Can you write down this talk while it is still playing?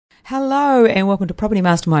Hello and welcome to Property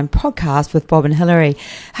Mastermind podcast with Bob and Hilary.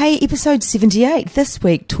 Hey, episode 78, this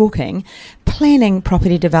week talking planning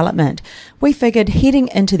property development. We figured heading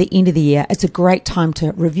into the end of the year, it's a great time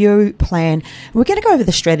to review, plan. We're going to go over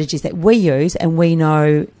the strategies that we use and we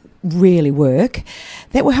know really work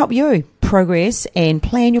that will help you progress and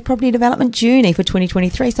plan your property development journey for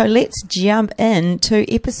 2023. So let's jump into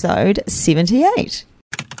episode 78.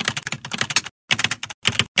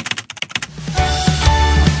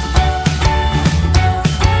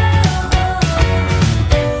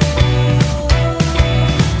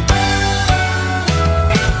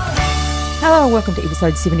 Hello, welcome to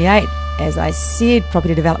episode 78. As I said,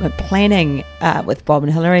 property development planning with Bob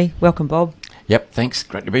and Hilary. Welcome, Bob. Yep, thanks.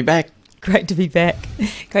 Great to be back. Great to be back.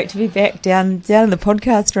 Great to be back down in the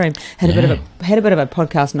podcast room. Had a bit of a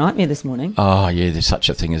podcast nightmare this morning. Oh yeah, there's such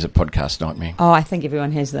a thing as a podcast nightmare. Oh, I think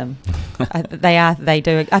everyone has them. They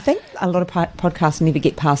do. I think a lot of podcasts never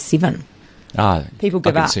get past 7. People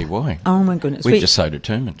give up. I can see why. Oh my goodness, we're just so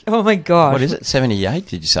determined. Oh my gosh, what is it? 78?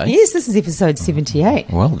 Did you say? Yes, this is episode 78.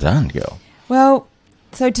 Well done, girl. Well,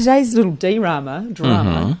 so today's little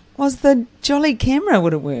drama was the jolly camera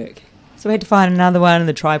wouldn't work. So we had to find another one and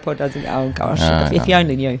the tripod doesn't. Oh gosh, if you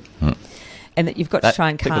only knew. And that you've got to try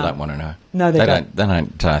and calm. People don't want to know. No, they don't. They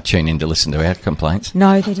don't tune in to listen to our complaints.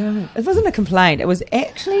 No, they don't. It wasn't a complaint. It was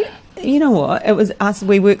actually, you know what? It was us.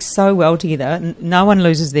 We work so well together. No one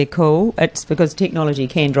loses their cool. It's because technology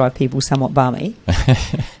can drive people somewhat balmy.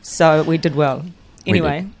 So we did well.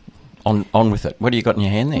 Anyway. On with it. What do you got in your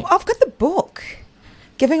hand there? Well, I've got the book.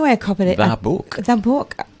 Giving away a copy. The book? The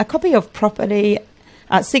book. A copy of Property...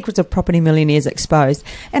 Secrets of Property Millionaires Exposed.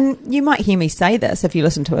 And you might hear me say this if you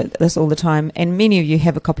listen to this all the time, and many of you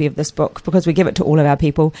have a copy of this book because we give it to all of our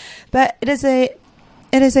people. But it is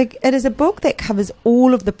a book that covers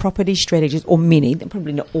all of the property strategies, or many,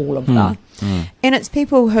 probably not all of them. And it's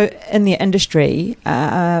people who in the industry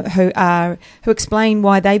who explain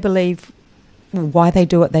why they believe why they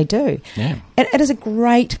do what they do. Yeah. It is a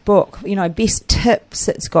great book, best tips.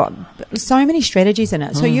 It's got so many strategies in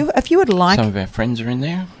it. So if you would like... Some of our friends are in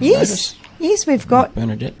there. Yes, we've got...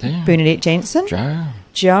 Bernadette there. Bernadette Jensen.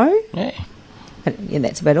 Joe. Yeah. And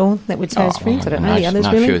that's about all that would say as friends. I don't know the others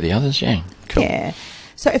no, really. A few of the others, yeah. Cool. Yeah.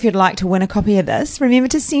 So if you'd like to win a copy of this, remember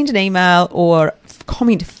to send an email or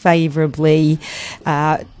comment favourably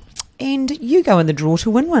and you go in the draw to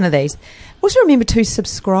win one of these. Also remember to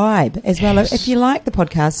subscribe as well. If you like the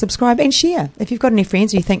podcast, subscribe and share. If you've got any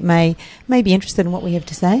friends who you think may be interested in what we have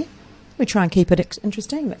to say, we try and keep it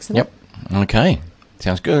interesting. Mix it up. Okay.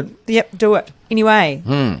 Sounds good. Yep, do it. Anyway,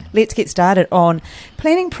 let's get started on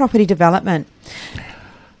planning property development.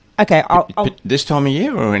 Okay, but this time of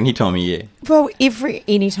year or any time of year? Well,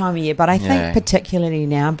 any time of year, but I think particularly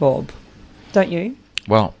now, Bob. Don't you?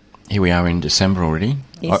 Well, here we are in December already.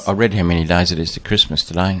 Yes. I read how many days it is to Christmas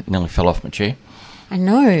today. Nearly fell off my chair. I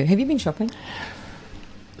know. Have you been shopping?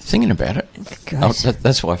 Thinking about it.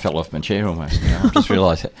 That's why I fell off my chair almost. I just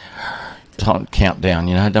realised it. Time countdown,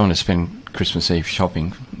 I don't want to spend Christmas Eve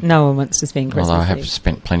shopping. No one wants to spend Christmas Eve. Although I have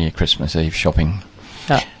spent plenty of Christmas Eve shopping.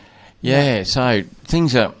 Oh. Yeah, so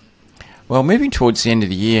things are... Well, moving towards the end of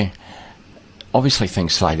the year, obviously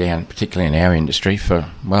things slow down, particularly in our industry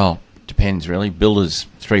depends really. Builders,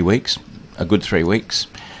 3 weeks, a good 3 weeks.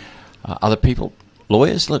 Other people,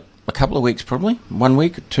 lawyers, look, a couple of weeks probably, 1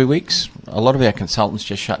 week, 2 weeks. A lot of our consultants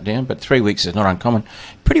just shut down, but 3 weeks is not uncommon.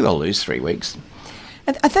 Pretty well lose 3 weeks.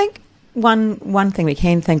 I think one thing we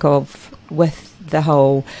can think of with the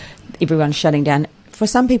whole everyone shutting down, for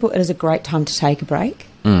some people it is a great time to take a break.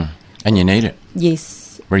 And you need it.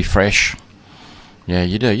 Yes. Refresh. Yeah,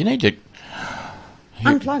 you do. You need to...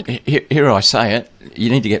 Unplug. Here I say it, you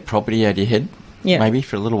need to get property out of your head, maybe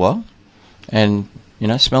for a little while, and,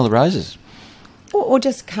 smell the roses. Or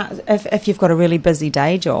just, if you've got a really busy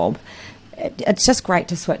day job, it's just great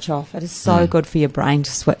to switch off. It is so good for your brain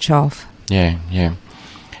to switch off. Yeah.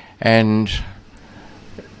 And,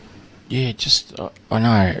 I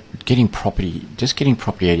know, getting property out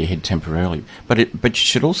of your head temporarily, but you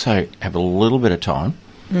should also have a little bit of time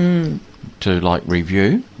to,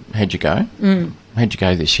 review. How'd you go? How'd you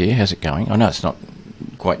go this year? How's it going? I know it's not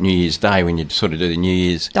quite New Year's Day when you sort of do the New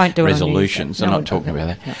Year's resolutions. I'm not talking about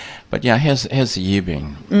that. No. But how's the year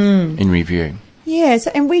been in review? Yes,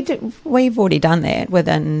 and we've already done that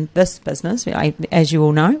within this business. As you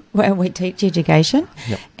all know, we teach education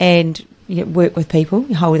and work with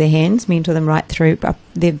people, hold their hands, mentor them right through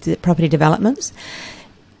their property developments.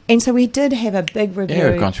 And so we did have a big review.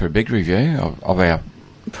 Yeah, we've gone through a big review of our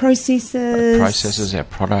processes, our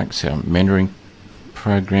products, our mentoring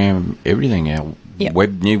program, everything, our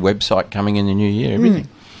new website coming in the new year, everything.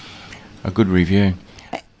 A good review.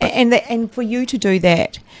 And for you to do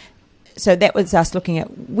that, so that was us looking at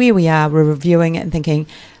where we are, we're reviewing it and thinking,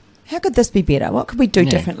 how could this be better? What could we do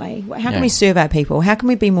differently? How can we serve our people? How can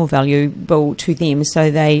we be more valuable to them so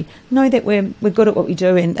they know that we're good at what we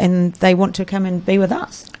do and they want to come and be with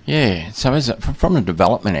us? Yeah, so from a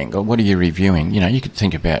development angle, what are you reviewing? You could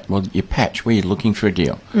think about, well, your patch, where you're looking for a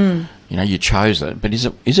deal. You chose it, but is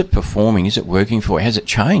it performing? Is it working for you? Has it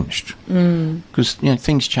changed? Because,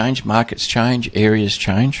 things change, markets change, areas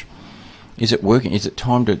change. Is it working? Is it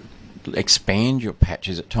time to expand your patch?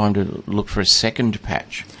 Is it time to look for a second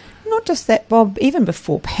patch? Not just that, Bob, even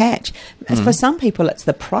before patch, for some people it's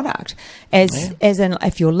the product. As in,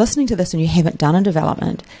 if you're listening to this and you haven't done a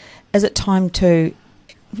development, is it time to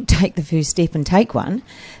take the first step and take one?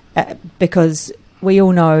 Because we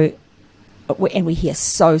all know, and we hear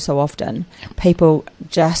so often, people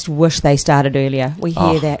just wish they started earlier. We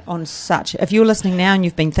hear that on such... If you're listening now and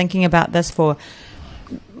you've been thinking about this for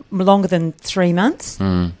longer than 3 months,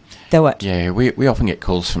 do it. Yeah, we often get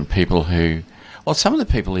calls from people who... Well, some of the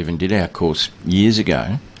people even did our course years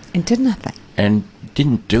ago. And did nothing. And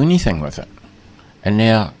didn't do anything with it. And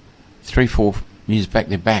now, 3-4 years back,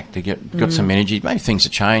 they're back. They got some energy. Maybe things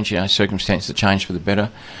have changed, circumstances have changed for the better.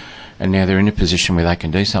 And now they're in a position where they can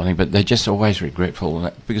do something. But they're just always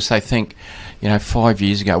regretful because they think, 5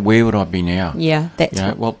 years ago, where would I be now? Yeah,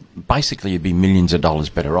 that's well, basically, you'd be millions of dollars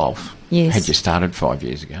better off. Yes. Had you started 5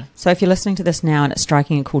 years ago. So if you're listening to this now and it's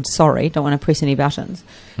striking a chord, sorry, don't want to press any buttons,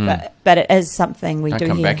 but it is something we don't do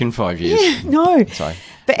come here. Back in 5 years. Yeah, no. Sorry.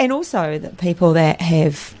 But and also the people that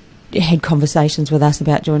have had conversations with us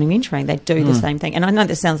about joining mentoring, they do the same thing. And I know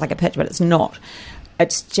this sounds like a pitch, but it's not.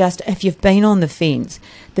 It's just, if you've been on the fence,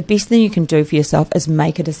 the best thing you can do for yourself is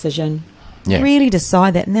make a decision. Yeah. Really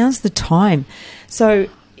decide that now's the time. So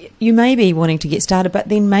you may be wanting to get started, but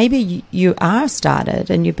then maybe you are started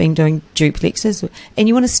and you've been doing duplexes and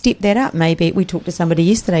you want to step that up. Maybe we talked to somebody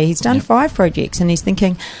yesterday, he's done 5 projects and he's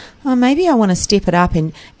thinking, maybe I want to step it up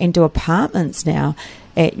and do apartments now.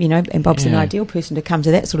 And Bob's an ideal person to come to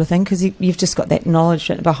that sort of thing because you've just got that knowledge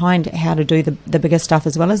behind how to do the bigger stuff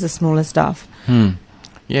as well as the smaller stuff.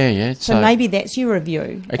 Yeah. So maybe that's your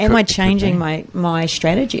review. Am I changing my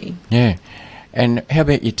strategy? Yeah. And how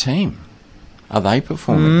about your team? Are they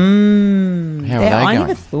performing? How are they going? I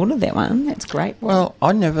never thought of that one. That's great. Well,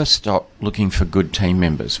 I never stop looking for good team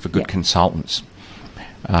members, for good consultants.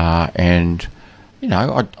 And, I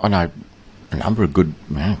know a number of good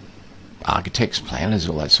architects, planners,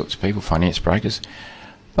 all those sorts of people, finance brokers.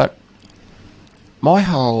 But my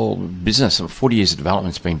whole business of 40 years of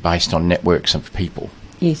development has been based on networks of people.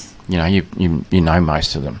 Yes. You know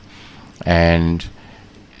most of them. And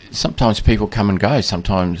sometimes people come and go.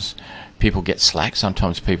 Sometimes people get slack.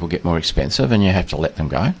 Sometimes people get more expensive and you have to let them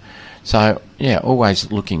go. So,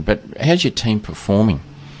 always looking. But how's your team performing?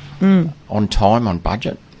 On time, on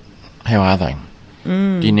budget? How are they?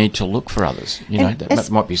 Do you need to look for others? That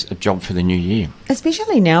might be a job for the new year.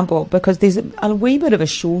 Especially now, Bob, because there's a wee bit of a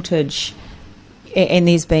shortage and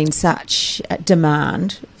there's been such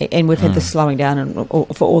demand and we've had the slowing down and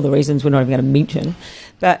for all the reasons we're not even going to mention.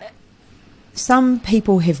 But some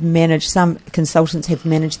people have managed, some consultants have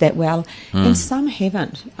managed that well and some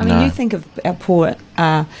haven't. I mean, you think of our poor...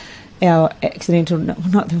 our accidental,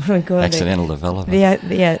 not the very good accidental developer.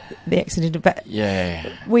 The accidental, but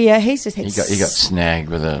he's just had. He got snagged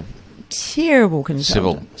with a terrible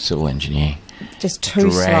consultant. Civil engineer. Just too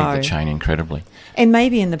slow. Dragged the chain incredibly. And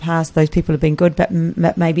maybe in the past those people have been good, but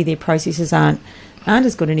maybe their processes aren't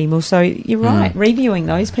as good anymore. So you're right. Reviewing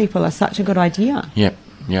those people are such a good idea. Yep.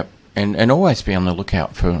 And always be on the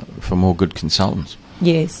lookout for more good consultants.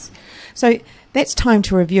 Yes. So that's time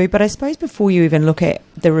to review, but I suppose before you even look at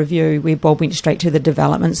the review where Bob went straight to the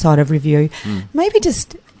development side of review, maybe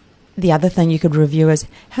just the other thing you could review is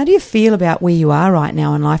how do you feel about where you are right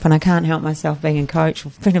now in life? And I can't help myself being a coach,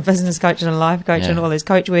 being a business coach and a life coach and all those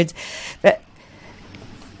coach words,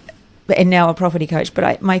 and now a property coach.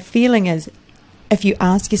 But my feeling is if you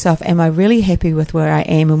ask yourself, am I really happy with where I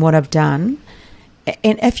am and what I've done?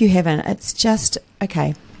 And if you haven't, it's just,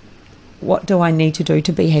 okay, what do I need to do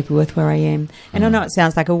to be happy with where I am? And I know it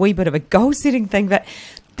sounds like a wee bit of a goal-setting thing, but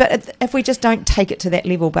if we just don't take it to that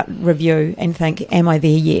level but review and think, am I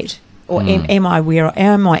there yet? Or am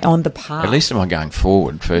I on the path? At least am I going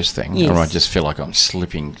forward, first thing, yes. Or I just feel like I'm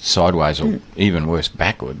slipping sideways or even worse,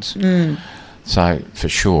 backwards. So, for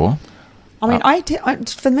sure. I mean,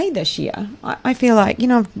 for me this year, I feel like,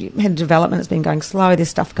 I've had a development that's been going slow, there's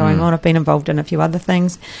stuff going on, I've been involved in a few other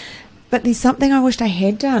things. But there's something I wished I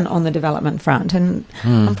had done on the development front, and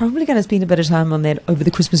I'm probably going to spend a bit of time on that over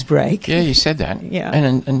the Christmas break. Yeah, you said that. Yeah.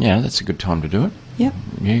 And that's a good time to do it. Yep.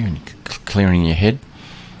 Yeah, and clearing your head.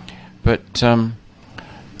 But,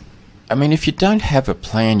 I mean, if you don't have a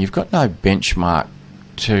plan, you've got no benchmark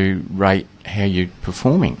to rate how you're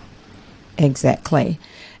performing. Exactly.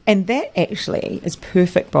 And that actually is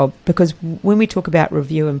perfect, Bob, because when we talk about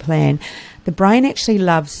review and plan, the brain actually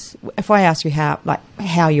loves, if I ask you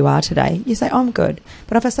how you are today, you say, I'm good.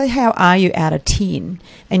 But if I say, how are you out of 10,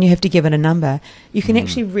 and you have to give it a number, you can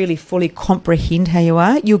actually really fully comprehend how you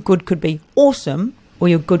are. Your good could be awesome, or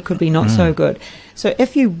your good could be not so good. So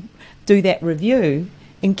if you do that review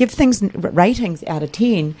and give things ratings out of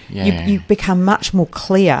 10, you become much more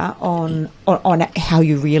clear on how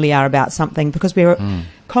you really are about something, because we're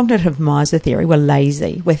cognitive miser theory. We're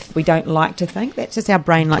lazy. We don't like to think. That's just our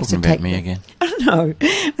brain likes to take. Me again. I don't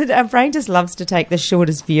know. Our brain just loves to take the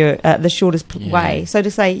shortest view, the shortest way. So to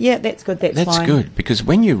say, yeah, that's good, that's fine. That's good, because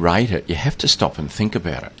when you rate it, you have to stop and think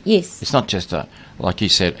about it. Yes. It's not just like you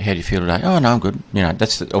said, how do you feel today? Oh, no, I'm good. You know,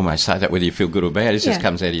 that's almost say that whether you feel good or bad. It just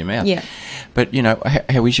comes out of your mouth. Yeah. But, you know,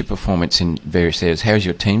 how is your performance in various areas? How is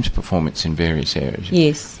your team's performance in various areas?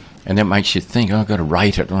 Yes. And that makes you think, I've got to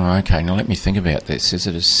rate it. Oh, okay, now let me think about this. Is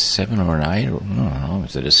it a 7 or an 8? Or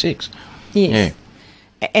is it a 6? Yes.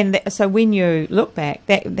 Yeah. And so when you look back,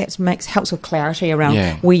 that helps with clarity around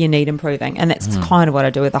where you need improving. And that's kind of what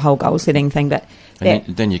I do with the whole goal setting thing. But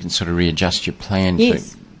then you can sort of readjust your plan to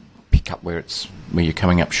pick up where you're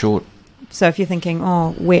coming up short. So if you're thinking,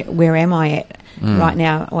 where am I at right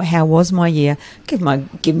now, or how was my year? Give my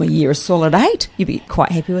year a solid 8. You'd be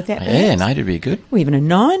quite happy with that. Yeah, an 8 would be good. Or even a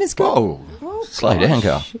 9 is good. Whoa, slow down,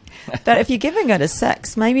 girl. But if you're giving it a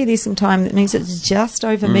 6, maybe there's some time that means it's just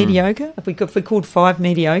over mediocre. If we called 5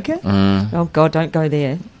 mediocre, oh God, don't go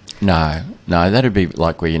there. No, that'd be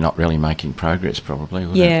like where you're not really making progress, probably.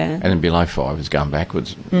 Wouldn't it? And then below 5 is going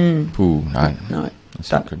backwards. Ooh, no,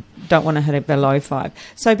 that's not good. Don't want to hit it below 5.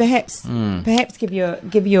 So perhaps give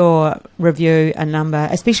your review a number,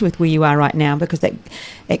 especially with where you are right now, because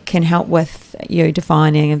it can help with you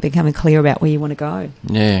defining and becoming clear about where you want to go.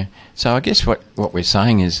 Yeah. So I guess what we're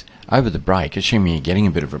saying is, over the break, assuming you're getting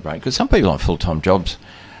a bit of a break, because some people on full-time jobs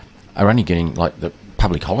are only getting like the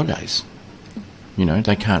public holidays. You know,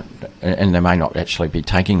 they can't, and they may not actually be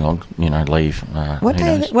taking long, leave. What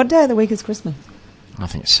day of the week is Christmas? I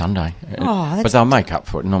think it's Sunday. Oh, but they'll make up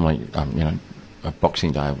for it. Normally,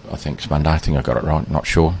 Boxing Day, I think it's Monday. I think I got it right. Not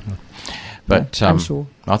sure. But I'm sure.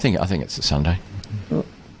 I think it's a Sunday. I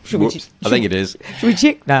think it is. Should we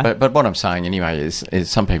check? No. But what I'm saying anyway is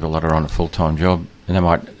some people that are on a full-time job, and they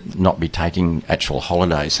might not be taking actual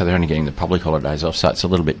holidays, so they're only getting the public holidays off, so it's a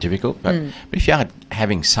little bit difficult. But if you are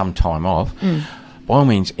having some time off, by all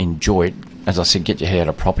means enjoy it. As I said, get your head out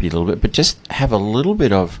of property a little bit, but just have a little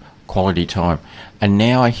bit of quality time. An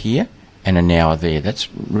hour here and an hour there. That's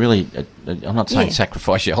really, I'm not saying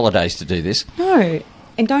sacrifice your holidays to do this. No,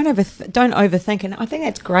 and don't overthink. And I think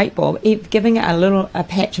that's great, Bob, giving it a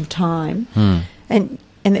patch of time. And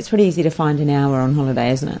it's pretty easy to find an hour on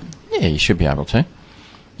holiday, isn't it? Yeah, you should be able to.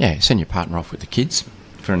 Yeah, send your partner off with the kids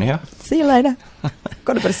for an hour. See you later.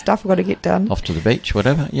 Got a bit of stuff I've got to get done. Off to the beach,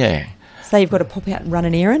 whatever, yeah. So you've got to pop out and run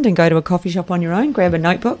an errand and go to a coffee shop on your own, grab a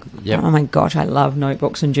notebook. Yep. Oh my gosh, I love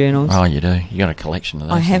notebooks and journals. Oh, you do? You got a collection of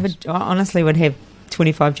those? I honestly would have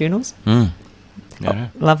 25 journals. Yeah.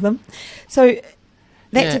 Love them. So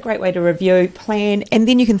that's a great way to review, plan, and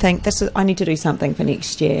then you can think, I need to do something for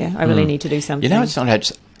next year. I really need to do something. It's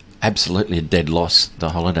not absolutely a dead loss,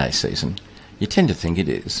 the holiday season. You tend to think it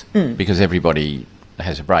is because everybody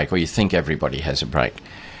has a break, or you think everybody has a break.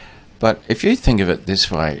 But if you think of it this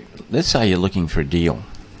way, let's say you're looking for a deal.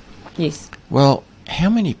 Yes. Well, how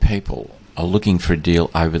many people are looking for a deal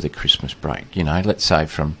over the Christmas break? Let's say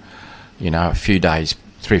from, a few days,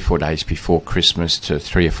 3 or 4 days before Christmas to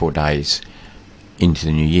 3 or 4 days into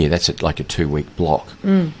the new year. That's like a 2-week block.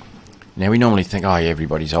 Now, we normally think,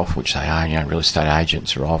 everybody's off, which they are. Real estate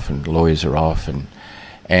agents are off and lawyers are off.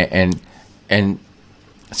 And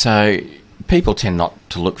so people tend not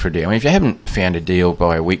to look for a deal. I mean, if you haven't found a deal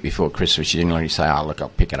by a week before Christmas, you generally say, look, I'll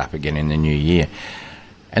pick it up again in the new year.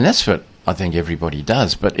 And that's what I think everybody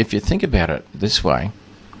does. But if you think about it this way,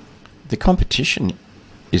 the competition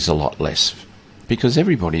is a lot less because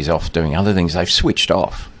everybody's off doing other things. They've switched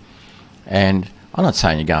off. And I'm not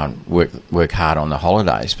saying you go and work hard on the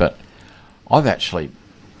holidays, but I've actually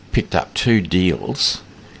picked up 2 deals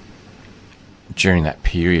during that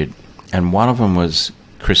period. And one of them was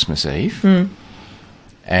Christmas Eve,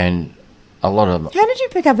 and a lot of them. How did you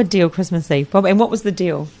pick up a deal Christmas Eve, Bob? And what was the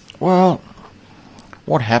deal? Well,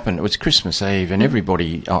 what happened? It was Christmas Eve, and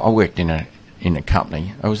everybody. I worked in a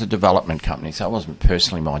company. It was a development company, so it wasn't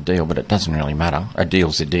personally my deal, but it doesn't really matter. A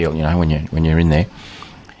deal's a deal, when you're in there.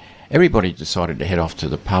 Everybody decided to head off to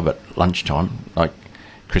the pub at lunchtime, like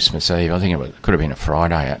Christmas Eve. I think it could have been a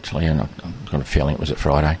Friday, actually, and I've got a feeling it was a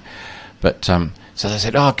Friday. But so they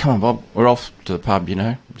said, oh, come on, Bob, we're off to the pub,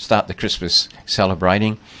 start the Christmas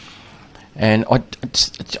celebrating. And I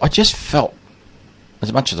just felt,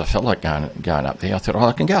 as much as I felt like going up there, I thought,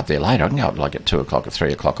 I can go up there later. I can go up like at 2 o'clock or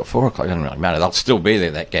 3 o'clock or 4 o'clock. It doesn't really matter. They'll still be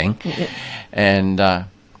there, that gang. Yeah.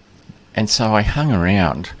 And so I hung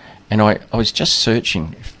around, and I was just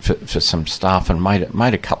searching for some staff, and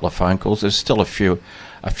made a couple of phone calls. There's still a few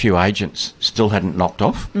agents still hadn't knocked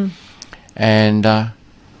off. And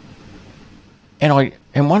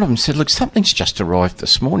one of them said, look, something's just arrived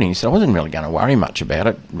this morning. He said, I wasn't really going to worry much about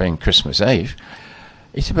it being Christmas Eve.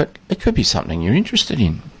 He said, but it could be something you're interested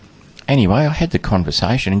in. Anyway, I had the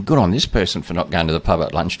conversation, and good on this person for not going to the pub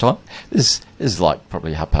at lunchtime. This is like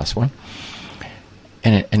probably 1:30.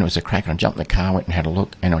 And it was a crack. And I jumped in the car, went and had a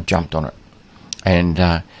look, and I jumped on it.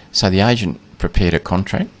 And so the agent prepared a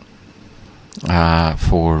contract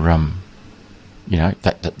for,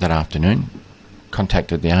 that afternoon.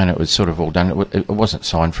 Contacted the owner. It was sort of all done. It wasn't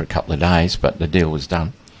signed for a couple of days, but the deal was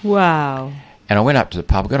done. Wow. And I went up to the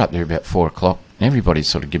pub, got up there about 4 o'clock, and everybody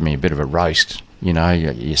sort of giving me a bit of a roast.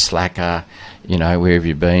 You slacker, where have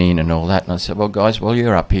you been and all that. And I said, well, guys, while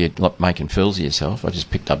you're up here making fools of yourself, I just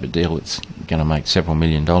picked up a deal that's going to make several $1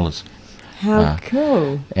 million. How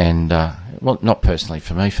cool. And, well, not personally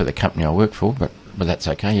for me, for the company I work for, but that's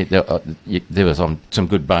okay. There was some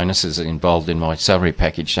good bonuses involved in my salary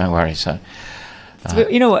package, don't worry. So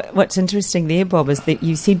what's interesting there, Bob, is that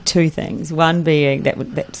you said two things. One being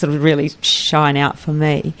that sort of really shine out for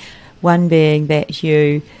me. One being that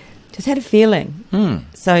you just had a feeling.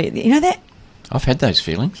 So, that... I've had those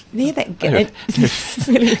feelings. Yeah, really,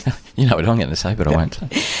 you know what I'm going to say, but I won't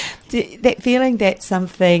say. That feeling that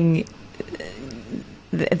something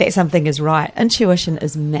is right. Intuition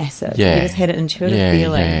is massive. Yeah. You just had an intuitive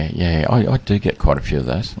feeling. Yeah. I do get quite a few of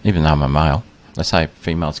those, even though I'm a male. They say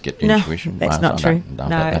females get intuition. No, that's not true.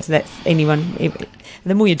 That's anyone.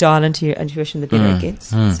 The more you dial into your intuition, the better it gets.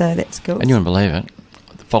 So that's cool. And you wouldn't believe it.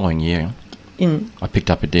 The following year, I picked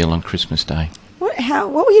up a deal on Christmas Day.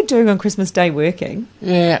 What were you doing on Christmas Day? Working?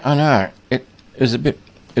 Yeah, I know. It was a bit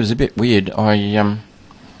weird. I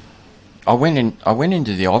went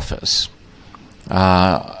into the office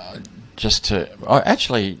just to.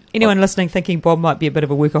 Listening thinking Bob might be a bit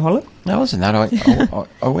of a workaholic? No, it wasn't that.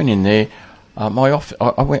 I went in there. I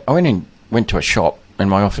went to a shop, and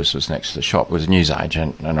my office was next to the shop. It was a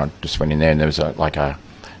newsagent, and I just went in there, and there was a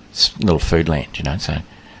little food land, so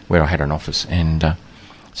where I had an office, and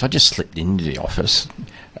so I just slipped into the office.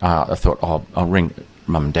 I thought, I'll ring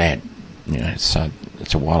Mum and Dad, so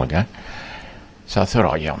it's a while ago. So I thought,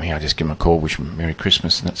 I'll just give them a call, wish them Merry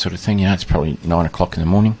Christmas and that sort of thing. It's probably 9 o'clock in the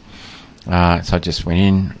morning. So I just went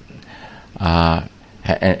in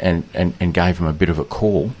and gave them a bit of a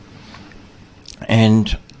call.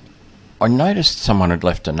 And I noticed someone had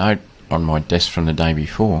left a note on my desk from the day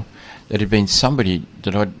before that had been somebody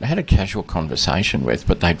that I'd had a casual conversation with,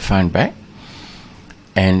 but they'd phoned back.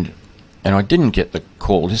 And I didn't get the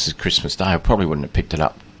call. This is Christmas Day. I probably wouldn't have picked it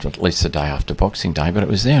up till at least the day after Boxing Day, but it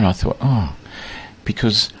was there, and I thought,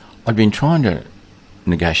 because I'd been trying to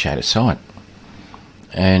negotiate a site,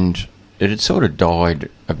 and it had sort of died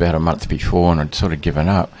about a month before, and I'd sort of given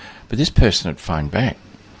up. But this person had phoned back,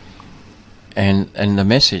 and the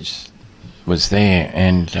message was there,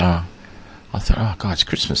 and I thought, God, it's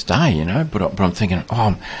Christmas Day, But I'm thinking,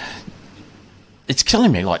 it's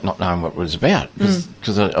killing me, like not knowing what it was about,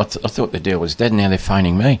 because I thought the deal was dead, and now they're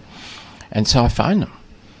phoning me. And so I phoned them.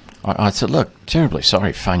 I said, look, terribly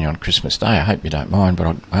sorry to phone you on Christmas Day. I hope you don't mind,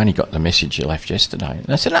 but I only got the message you left yesterday. And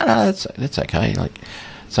they said, no, that's okay.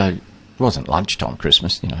 So it wasn't lunchtime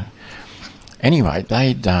Christmas, Anyway,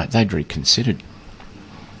 they'd reconsidered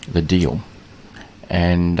the deal,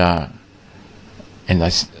 and they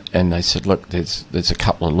said, look, there's a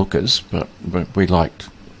couple of lookers, but we liked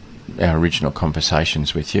our original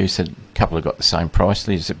conversations with you. He said, a couple have got the same price.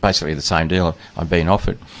 He said, basically the same deal I've been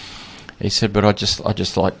offered. He said, but I just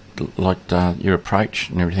liked your approach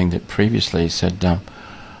and everything that previously. He said,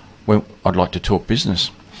 well, I'd like to talk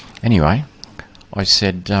business. Anyway, I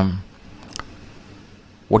said,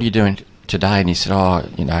 what are you doing today? And he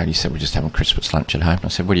said, we're just having Christmas lunch at home. I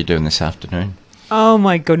said, what are you doing this afternoon? Oh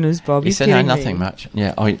my goodness, Bob! He said, no, nothing much.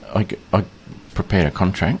 Yeah, I prepared a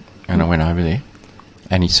contract, and I went over there,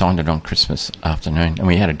 and he signed it on Christmas afternoon, and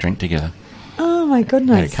we had a drink together. Oh my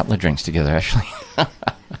goodness! We had a couple of drinks together, actually.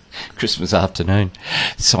 Christmas afternoon,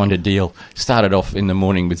 signed a deal. Started off in the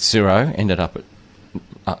morning with zero, ended up at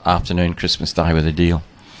afternoon Christmas Day with a deal.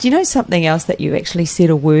 Do you know something else that you actually said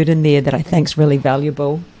a word in there that I think's really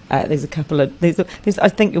valuable? there's a couple of there's I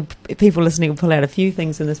think people listening will pull out a few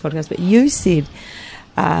things in this podcast, but you said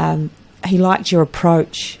he liked your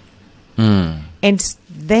approach, and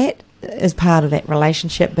that is part of that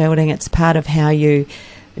relationship building. It's part of how you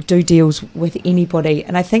do deals with anybody,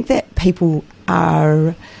 and I think that people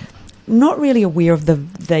are not really aware of the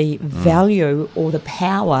value or the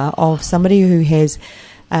power of somebody who has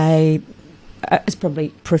is probably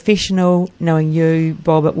professional. Knowing you,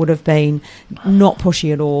 Bob, it would have been not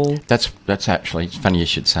pushy at all. That's actually, it's funny you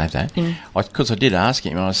should say that, because I did ask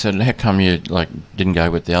him. I said, "How come you didn't go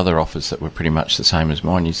with the other offers that were pretty much the same as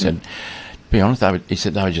mine?" He said, "To be honest, he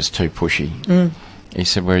said they were just too pushy." He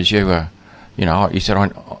said, "Whereas you were, he said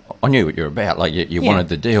I knew what you're about. Like you wanted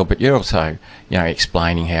the deal, but you're also,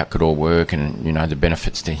 explaining how it could all work and the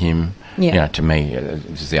benefits to him, to me.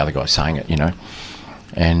 This is the other guy saying it,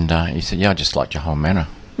 And he said, "Yeah, I just liked your whole manner."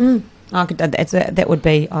 I could, that would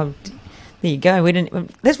be. There you go. We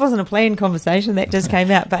didn't. This wasn't a planned conversation. That just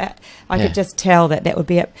came out, but I could just tell that would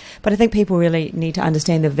be it. But I think people really need to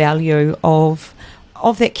understand the value of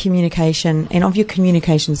that communication and of your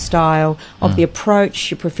communication style, of the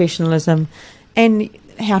approach, your professionalism, and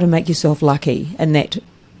how to make yourself lucky in that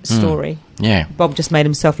story. Yeah, Bob just made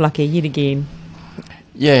himself lucky yet again.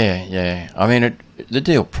 Yeah. I mean, the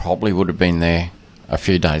deal probably would have been there a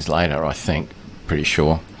few days later, I think, pretty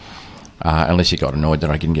sure, unless he got annoyed that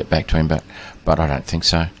I didn't get back to him, but I don't think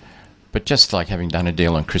so. But just like having done a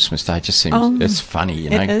deal on Christmas Day, it just seems it's funny,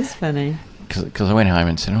 It is funny. Because I went home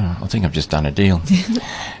and said, I think I've just done a deal.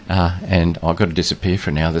 And I've got to disappear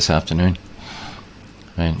for an hour this afternoon,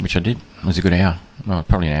 which I did. It was a good hour. Well,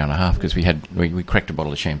 probably an hour and a half, because we cracked a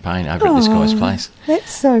bottle of champagne over at this guy's place.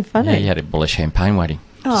 That's so funny. Yeah, he had a bottle of champagne waiting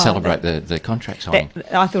to celebrate the contract signing.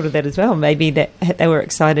 I thought of that as well. Maybe that they were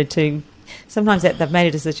excited to. Sometimes that they've made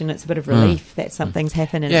a decision, it's a bit of relief that something's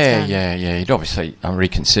happened. And it's done. Yeah. He'd obviously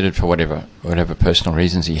reconsidered for whatever personal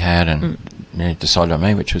reasons he had, and decided on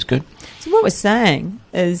me, which was good. So what we're saying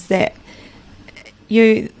is that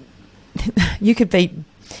you could be,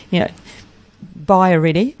 buyer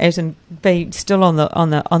ready, as in be still on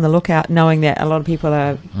the lookout, knowing that a lot of people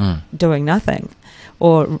are doing nothing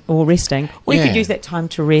or resting. Or you could use that time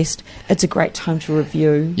to rest. It's a great time to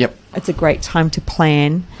review. Yep. It's a great time to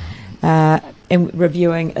plan. And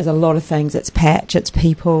reviewing is a lot of things. It's patch, it's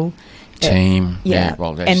people, team.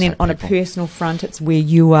 And then on a personal front, it's where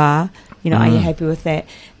you are. Are you happy with that?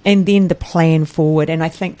 And then the plan forward. And I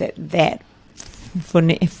think that for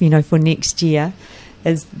next year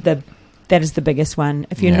that is the biggest one.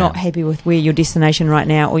 If you're not happy with where your destination right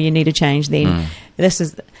now, or you need a change, then this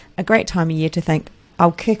is a great time of year to think,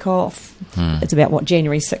 I'll kick off. It's about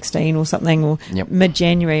January 16 or something, or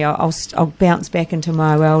mid-January. I'll bounce back into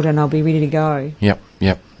my world and I'll be ready to go. Yep.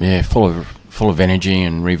 Yeah, full of energy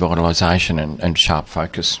and revitalisation and sharp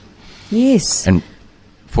focus. Yes. And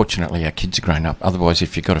fortunately, our kids are grown up. Otherwise,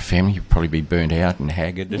 if you've got a family, you'd probably be burnt out and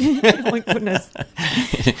haggard. Oh my goodness!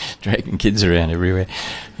 Dragging kids around everywhere.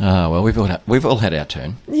 Well, we've all had our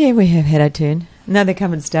turn. Yeah, we have had our turn. No, they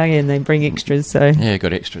come and stay and they bring extras. So yeah,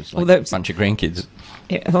 got extras, like a bunch of grandkids.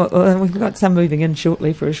 Yeah, well, we've got some moving in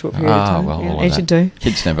shortly for a short period of time. Well, as you do.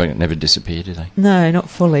 Kids never disappear, do they? No, not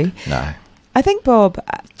fully. No. I think, Bob,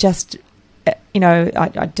 just I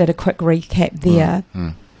did a quick recap there.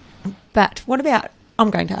 But what about? I'm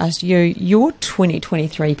going to ask you your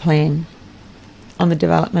 2023 plan on the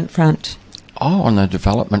development front. Oh, on the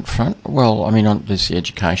development front? Well, I mean, there's the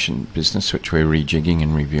education business, which we're rejigging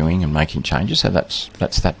and reviewing and making changes, so that's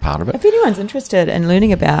that part of it. If anyone's interested in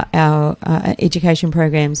learning about our education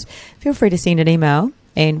programs, feel free to send an email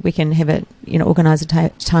and we can have organise a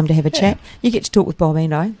time to have a chat. You get to talk with Bob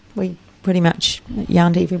and I. We pretty much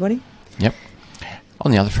yarn to everybody. Yep.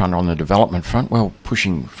 On the other front, on the development front, well,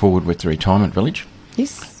 pushing forward with the retirement village.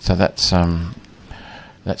 Yes. So that's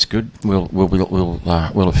good.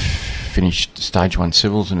 We'll have finished stage 1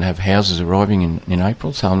 civils and have houses arriving in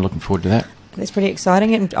April. So I'm looking forward to that. That's pretty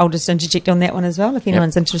exciting, and I'll just interject on that one as well. If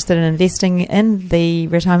anyone's interested in investing in the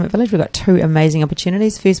retirement village, we've got 2 amazing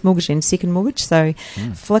opportunities: first mortgage and second mortgage. So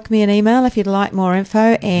flick me an email if you'd like more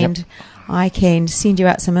info, and I can send you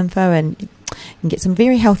out some info and get some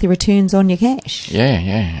very healthy returns on your cash. Yeah,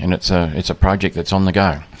 and it's a project that's on the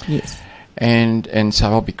go. Yes. And so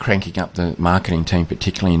I'll be cranking up the marketing team,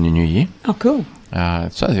 particularly in the new year. Oh, cool.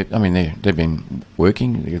 So they've been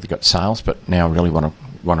working. They've got sales, but now really want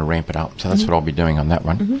to ramp it up. So that's what I'll be doing on that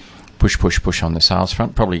one. Push on the sales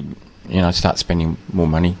front. Probably start spending more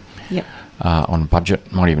money. Yep. On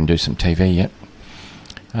budget. Might even do some TV yet.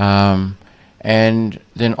 And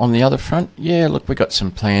then on the other front, look, we've got some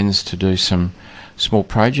plans to do some small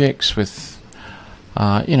projects with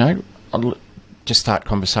just start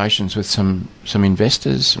conversations with some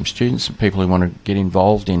investors, some students, some people who want to get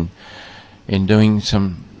involved in doing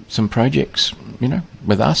some projects,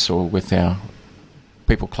 with us or with our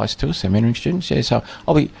people close to us, our mentoring students. Yeah, so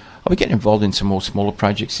I'll be getting involved in some more smaller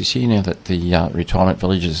projects this year now that the retirement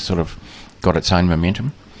village has sort of got its own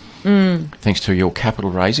momentum. Thanks to your capital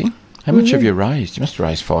raising. How much have you raised? You must have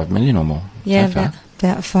raised 5 million or more. Yeah, so far.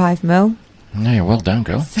 about 5 mil. Yeah, well done,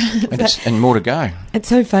 girl. And more to go. It's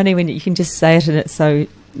so funny when you can just say it and it's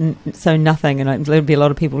so nothing, and there'll be a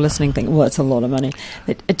lot of people listening thinking, well, it's a lot of money.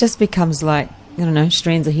 It just becomes like, I don't know,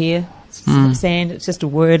 strands of hair, sand. It's just a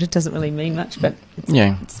word. It doesn't really mean much, but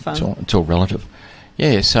it's fun. It's all relative.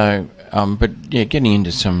 Yeah, so, but yeah, getting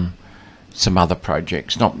into some other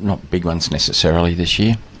projects, not big ones necessarily this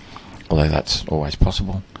year, although that's always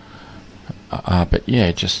possible. But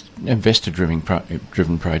yeah, just investor-driven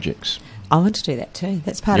projects. I want to do that too.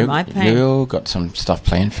 That's part of my plan. You've got some stuff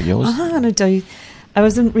planned for yours. I'm going to do. I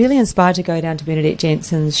was really inspired to go down to Bernadette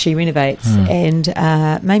Jensen's She Renovates, and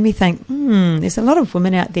made me think, there's a lot of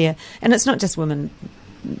women out there, and it's not just women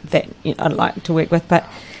that I'd like to work with, but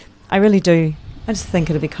I really do. I just think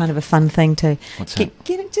it'll be kind of a fun thing to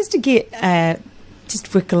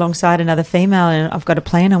just work alongside another female, and I've got a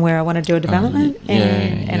plan on where I want to do a development,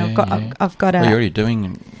 I've got a. Well, you're already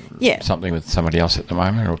doing something with somebody else at the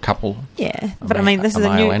moment, or a couple. Yeah, but I mean, this is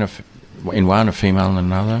a new. In one, a female and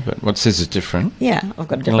another, but what this is different. Yeah, I've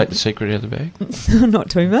got. Can you let the secret out of the bag?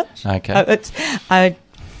 Not too much. Okay. I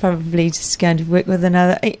probably just going to work with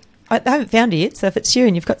another. I haven't found it yet, so if it's you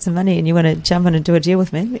and you've got some money and you want to jump in and do a deal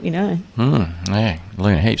with me, let me know. Yeah,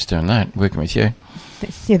 learn heaps doing that, working with you.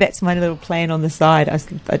 Yeah, that's my little plan on the side.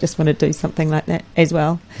 I just want to do something like that as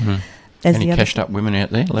well. Any cashed up women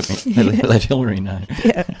out there? Let Hillary know.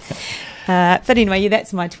 Yeah. But anyway,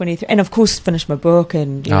 that's my 23, and of course finish my book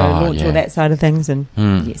and launch all that side of things. And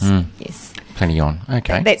yes, plenty on.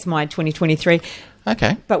 Okay, that's my 2023.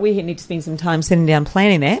 Okay, but we need to spend some time sitting down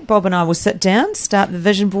planning that. Bob and I will sit down, start the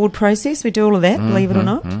vision board process. We do all of that, believe it or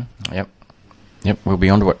not. Yep, we'll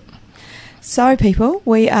be onto it. So, people,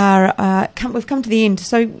 we are we've come to the end.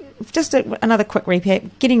 So, just another quick recap: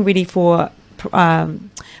 getting ready for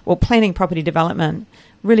planning property development.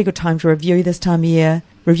 Really good time to review this time of year.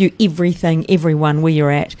 Review everything, everyone, where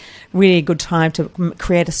you're at. Really good time to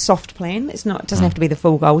create a soft plan. It doesn't have to be the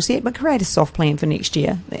full goal set, but create a soft plan for next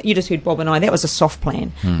year. You just heard Bob and I. That was a soft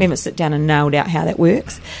plan. We haven't sit down and nailed out how that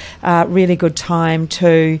works. Really good time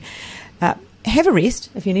to have a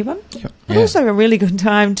rest if you need one, but also a really good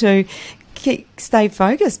time to stay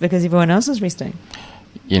focused because everyone else is resting.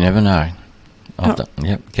 You never know.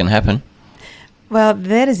 Can happen. Well,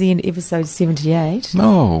 that is the end of episode 78.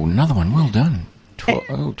 Oh, another one. Well done.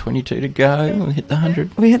 22 to go. We'll hit the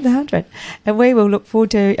 100. We hit the 100. And we will look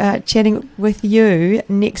forward to chatting with you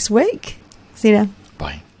next week. See you now.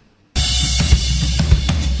 Bye.